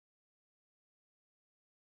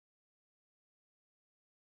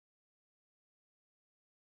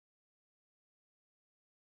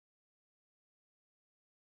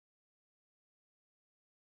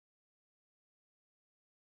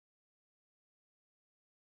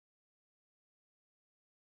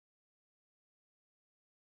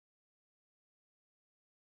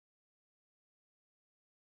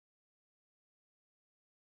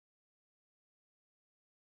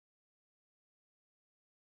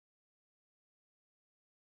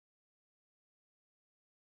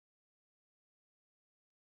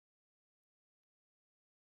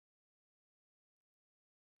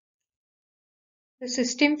The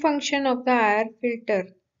system function of the IR filter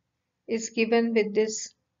is given with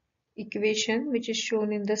this equation which is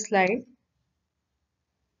shown in the slide,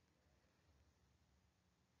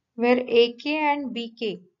 where AK and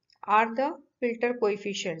BK are the filter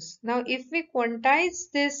coefficients. Now if we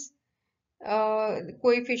quantize this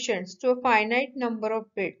coefficients to a finite number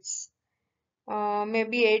of bits,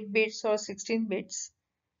 maybe 8 bits or 16 bits,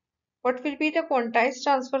 what will be the quantized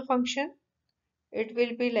transfer function? It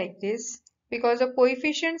will be like this, because the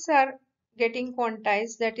coefficients are getting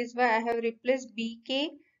quantized. That is why I have replaced BK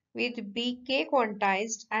with BK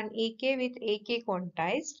quantized and AK with AK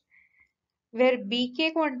quantized, where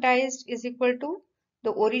BK quantized is equal to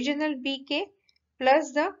the original BK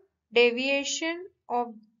plus the deviation of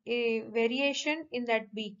a variation in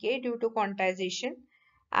that BK due to quantization,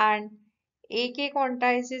 and AK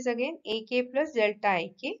quantized is again AK plus delta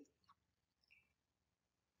AK.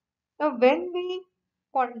 Now when we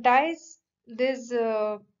quantize this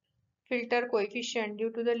filter coefficient due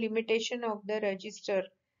to the limitation of the register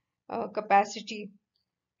capacity,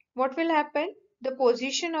 what will happen? The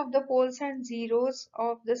position of the poles and zeros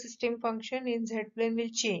of the system function in Z plane will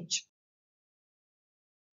change.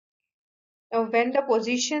 Now, when the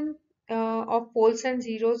position of poles and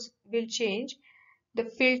zeros will change, the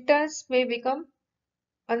filters may become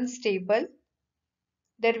unstable.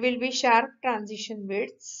 There will be sharp transition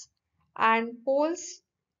widths, and poles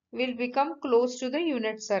will become close to the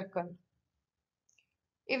unit circle.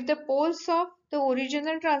 If the poles of the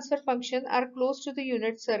original transfer function are close to the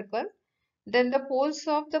unit circle, then the poles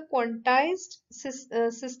of the quantized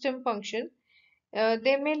system function,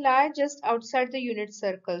 they may lie just outside the unit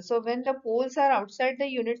circle. So when the poles are outside the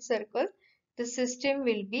unit circle, the system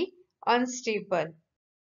will be unstable.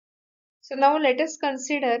 So now let us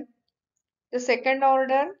consider the second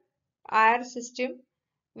order IR system,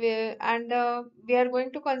 and we are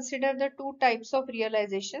going to consider the two types of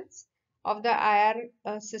realizations of the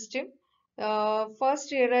IR system.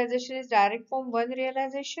 First realization is direct form 1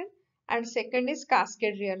 realization, and second is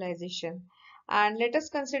cascade realization. And let us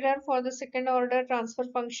consider for the second order transfer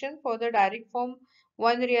function for the direct form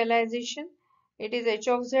 1 realization. It is h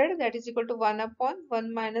of z, that is equal to 1 upon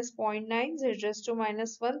 1 minus 0.9 z raised to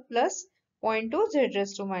minus 1 plus 0.2 z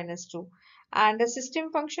raised to minus 2. And the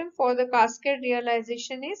system function for the cascade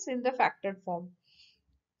realization is in the factored form.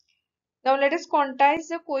 Now let us quantize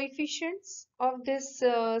the coefficients of this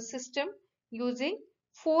system using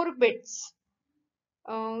 4 bits.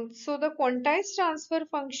 So the quantized transfer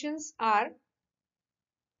functions are,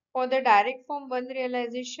 for the direct form 1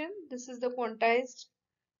 realization, this is the quantized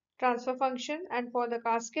transfer function, and for the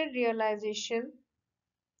cascade realization,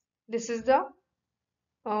 this is the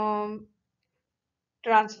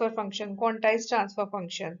transfer function, quantized transfer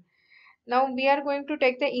function. Now we are going to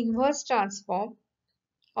take the inverse transform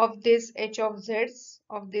of this h of z's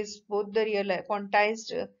of this both the real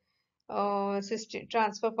quantized system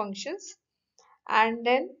transfer functions, and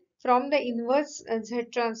then from the inverse z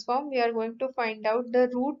transform we are going to find out the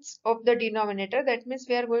roots of the denominator. That means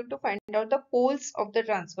we are going to find out the poles of the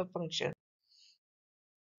transfer function.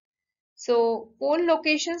 So pole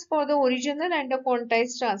locations for the original and the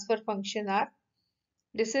quantized transfer function are,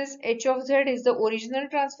 this is h of z is the original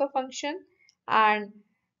transfer function, and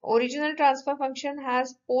original transfer function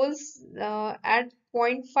has poles at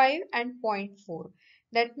 0.5 and 0.4.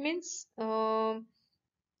 That means they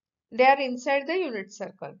are inside the unit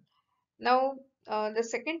circle. Now the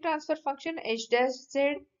second transfer function h dash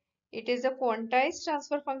z, it is a quantized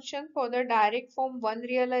transfer function for the direct form 1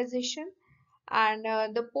 realization, and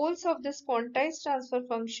the poles of this quantized transfer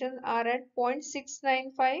function are at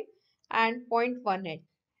 0.695 and 0.18.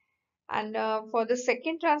 And for the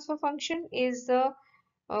second transfer function is the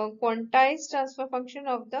quantized transfer function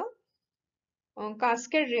of the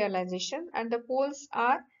cascade realization, and the poles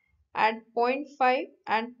are at 0.5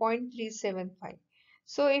 and 0.375.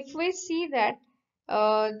 So if we see that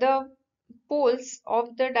the poles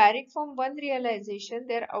of the direct form 1 realization,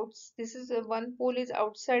 they're out, this is one pole is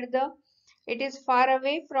outside the, it is far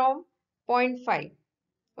away from 0.5.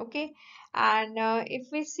 Okay, and if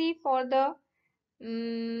we see for the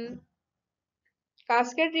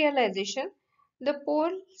cascade realization, the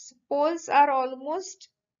poles are almost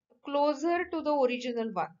closer to the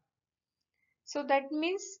original one. So that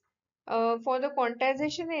means for the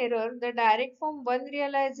quantization error, the direct form 1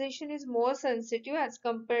 realization is more sensitive as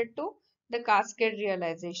compared to the cascade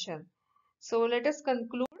realization. So let us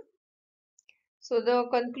conclude. So the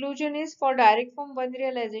conclusion is, for direct form 1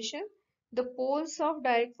 realization, the poles of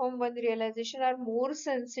direct form 1 realization are more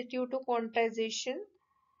sensitive to quantization.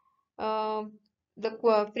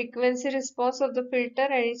 The frequency response of the filter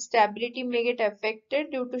and its stability may get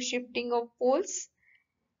affected due to shifting of poles.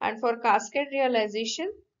 And for cascade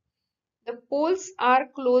realization, the poles are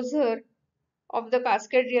closer of the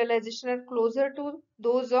cascade realization are closer to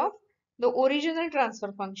those of the original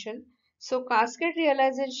transfer function. So cascade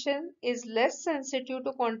realization is less sensitive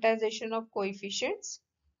to quantization of coefficients.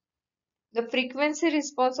 The frequency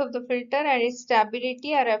response of the filter and its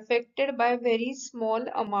stability are affected by a very small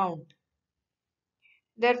amount.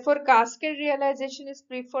 Therefore, cascade realization is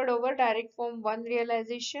preferred over direct form 1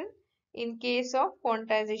 realization in case of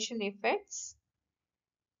quantization effects.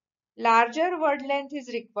 Larger word length is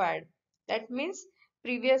required. That means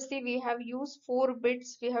previously we have used 4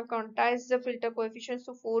 bits, we have quantized the filter coefficients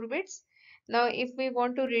to 4 bits. Now if we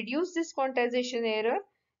want to reduce this quantization error,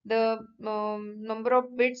 the number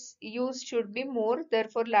of bits used should be more.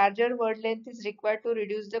 Therefore, larger word length is required to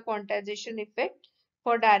reduce the quantization effect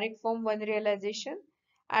for direct form 1 realization,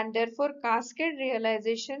 and therefore cascade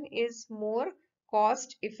realization is more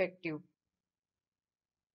cost effective.